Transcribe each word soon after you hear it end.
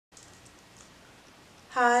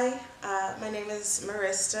Hi, my name is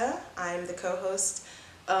Marista. I'm the co-host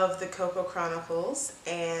of the Cocoa Chronicles,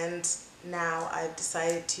 and now I've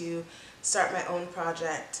decided to start my own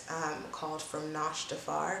project called From Nosh to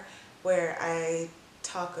Far, where I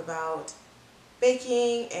talk about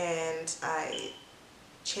baking and I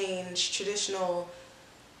change traditional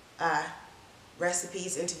uh,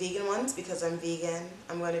 recipes into vegan ones because I'm vegan.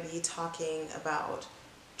 I'm going to be talking about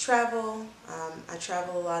travel. I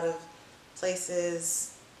travel a lot of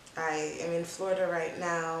places. I am in Florida right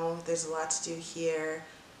now. There's a lot to do here,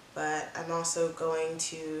 but I'm also going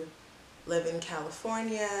to live in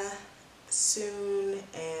California soon,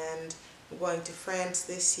 and I'm going to France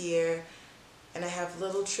this year, and I have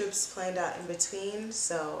little trips planned out in between,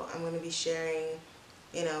 so I'm going to be sharing,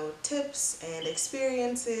 tips and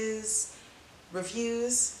experiences,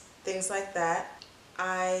 reviews, things like that.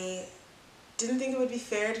 I didn't think it would be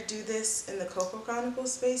fair to do this in the Cocoa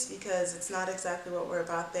Chronicles space because it's not exactly what we're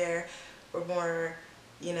about there. We're more,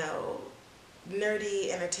 you know,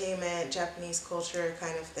 nerdy entertainment, Japanese culture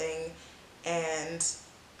kind of thing, and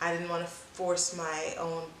I didn't want to force my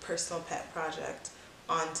own personal pet project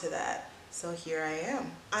onto that. So here I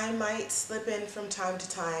am. I might slip in from time to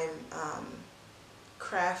time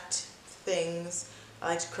craft things. I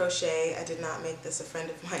like to crochet. I did not make this, a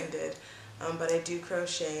friend of mine did, but I do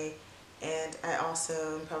crochet, and I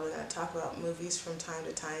also am probably going to talk about movies from time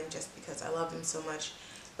to time just because I love them so much.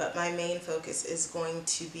 But my main focus is going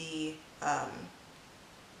to be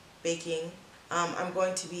baking. I'm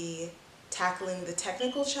going to be tackling the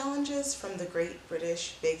technical challenges from the Great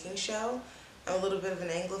British Baking Show. I'm a little bit of an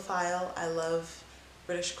Anglophile. I love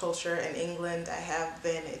British culture and England. I have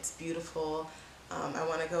been. It's beautiful. I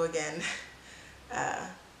want to go again.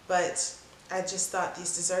 But I just thought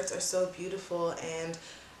these desserts are so beautiful, and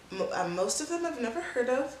most of them I've never heard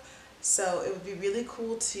of. So it would be really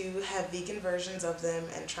cool to have vegan versions of them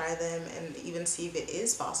and try them and even see if it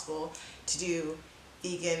is possible to do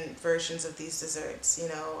vegan versions of these desserts.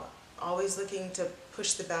 Always looking to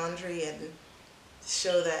push the boundary and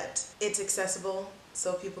show that it's accessible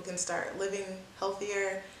so people can start living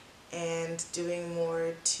healthier and doing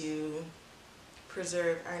more to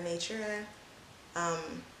preserve our nature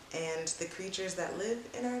um, and the creatures that live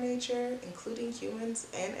in our nature, including humans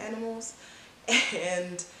and animals.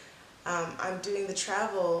 And I'm doing the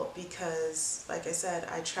travel because, like I said,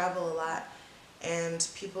 I travel a lot, and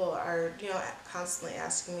people are, constantly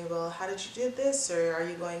asking me, well, how did you do this? Or are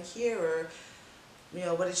you going here? Or,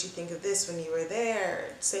 what did you think of this when you were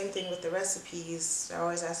there? Same thing with the recipes. They're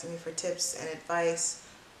always asking me for tips and advice.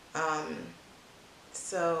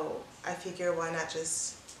 So I figure why not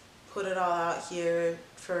just put it all out here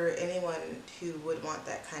for anyone who would want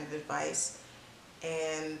that kind of advice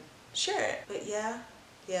and share it. But yeah,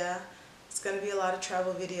 it's going to be a lot of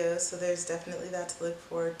travel videos, so there's definitely that to look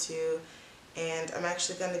forward to. And I'm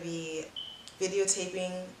actually going to be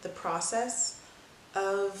videotaping the process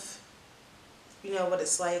of, what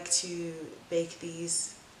it's like to bake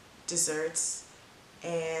these desserts,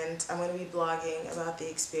 and I'm going to be blogging about the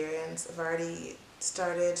experience. I've already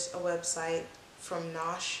started a website from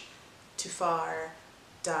Nosh to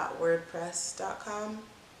far.wordpress.com.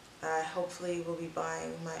 Hopefully we'll be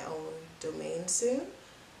buying my own domain soon,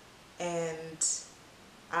 and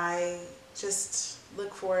I just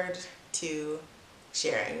look forward to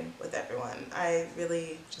sharing with everyone. I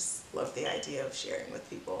really just love the idea of sharing with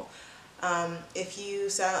people. If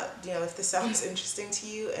this sounds interesting to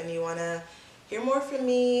you and you want to hear more from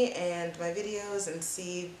me and my videos and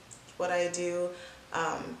see what I do,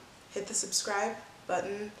 hit the subscribe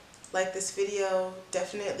button, like this video.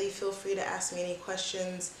 Definitely feel free to ask me any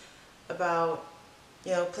questions about,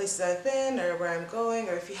 places I've been or where I'm going,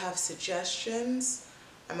 or if you have suggestions.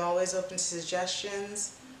 I'm always open to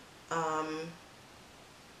suggestions.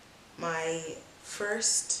 My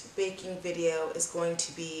first baking video is going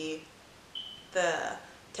to be the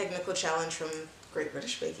technical challenge from Great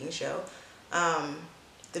British Baking Show.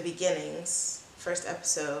 The beginnings, first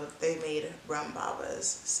episode, they made rum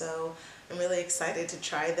babas. So I'm really excited to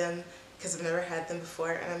try them because I've never had them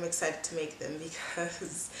before, and I'm excited to make them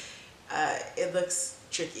because it looks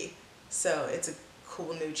tricky. So it's a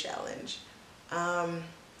cool new challenge.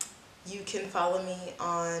 You can follow me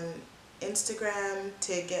on Instagram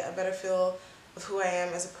to get a better feel of who I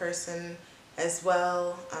am as a person as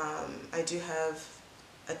well. I do have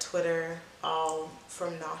a Twitter, all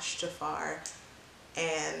from Nosh to Far,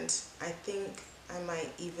 and I think I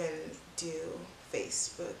might even do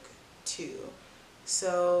Facebook too.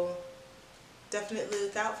 So definitely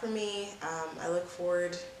look out for me. I look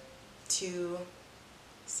forward to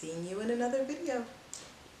seeing you in another video.